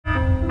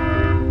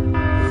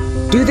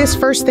Do this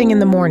first thing in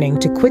the morning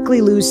to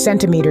quickly lose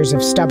centimeters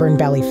of stubborn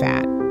belly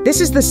fat.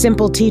 This is the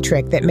simple tea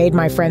trick that made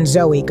my friend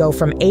Zoe go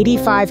from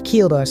 85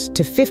 kilos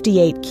to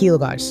 58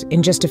 kilos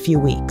in just a few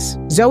weeks.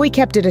 Zoe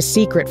kept it a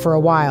secret for a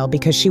while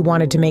because she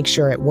wanted to make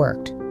sure it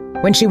worked.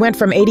 When she went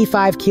from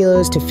 85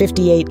 kilos to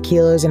 58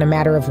 kilos in a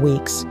matter of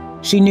weeks,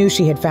 she knew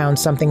she had found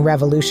something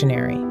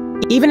revolutionary.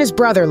 Even his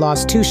brother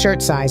lost 2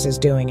 shirt sizes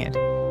doing it.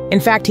 In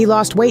fact, he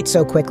lost weight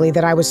so quickly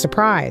that I was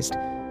surprised.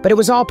 But it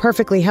was all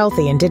perfectly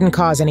healthy and didn't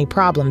cause any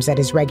problems at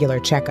his regular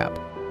checkup.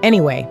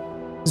 Anyway,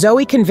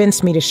 Zoe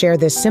convinced me to share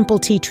this simple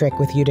tea trick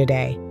with you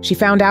today. She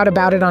found out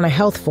about it on a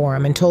health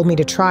forum and told me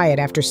to try it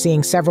after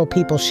seeing several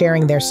people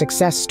sharing their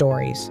success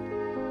stories.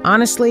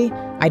 Honestly,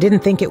 I didn't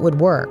think it would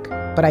work,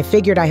 but I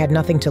figured I had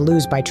nothing to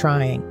lose by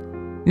trying.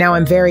 Now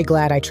I'm very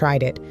glad I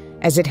tried it,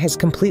 as it has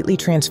completely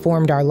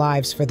transformed our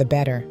lives for the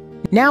better.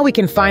 Now we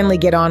can finally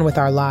get on with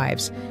our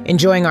lives,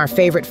 enjoying our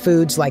favorite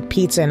foods like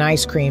pizza and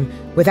ice cream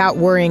without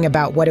worrying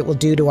about what it will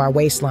do to our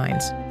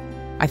waistlines.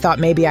 I thought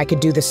maybe I could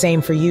do the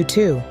same for you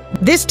too.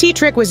 This tea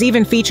trick was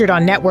even featured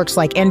on networks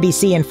like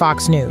NBC and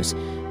Fox News,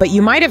 but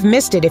you might have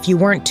missed it if you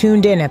weren't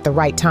tuned in at the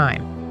right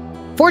time.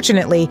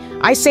 Fortunately,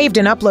 I saved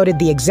and uploaded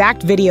the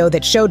exact video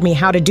that showed me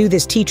how to do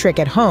this tea trick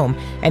at home,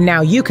 and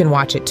now you can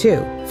watch it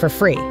too, for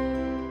free.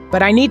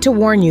 But I need to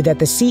warn you that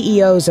the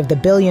CEOs of the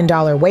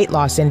billion-dollar weight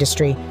loss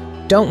industry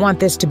don't want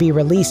this to be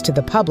released to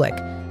the public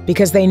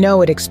because they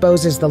know it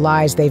exposes the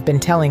lies they've been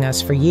telling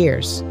us for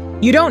years.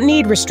 You don't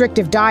need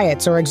restrictive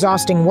diets or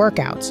exhausting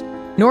workouts,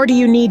 nor do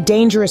you need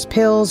dangerous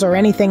pills or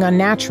anything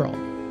unnatural.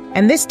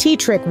 And this tea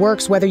trick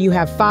works whether you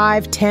have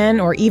 5, 10,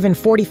 or even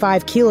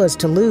 45 kilos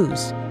to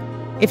lose.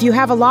 If you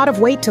have a lot of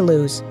weight to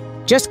lose,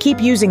 just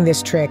keep using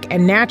this trick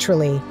and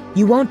naturally,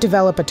 you won't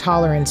develop a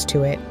tolerance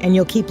to it and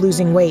you'll keep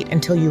losing weight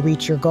until you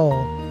reach your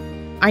goal.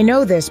 I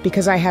know this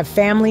because I have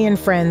family and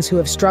friends who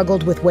have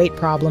struggled with weight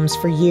problems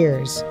for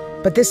years,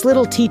 but this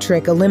little tea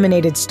trick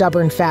eliminated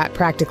stubborn fat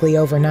practically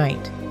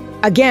overnight.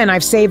 Again,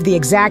 I've saved the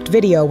exact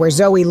video where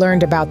Zoe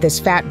learned about this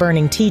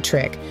fat-burning tea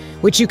trick,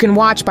 which you can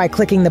watch by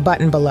clicking the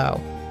button below.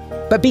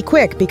 But be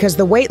quick because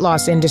the weight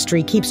loss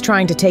industry keeps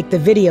trying to take the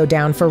video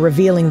down for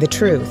revealing the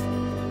truth.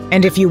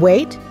 And if you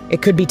wait,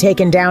 it could be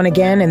taken down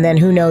again and then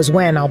who knows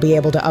when I'll be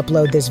able to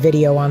upload this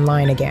video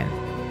online again.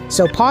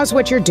 So pause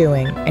what you're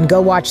doing and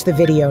go watch the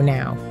video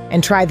now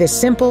and try this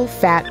simple,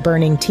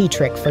 fat-burning tea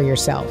trick for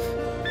yourself.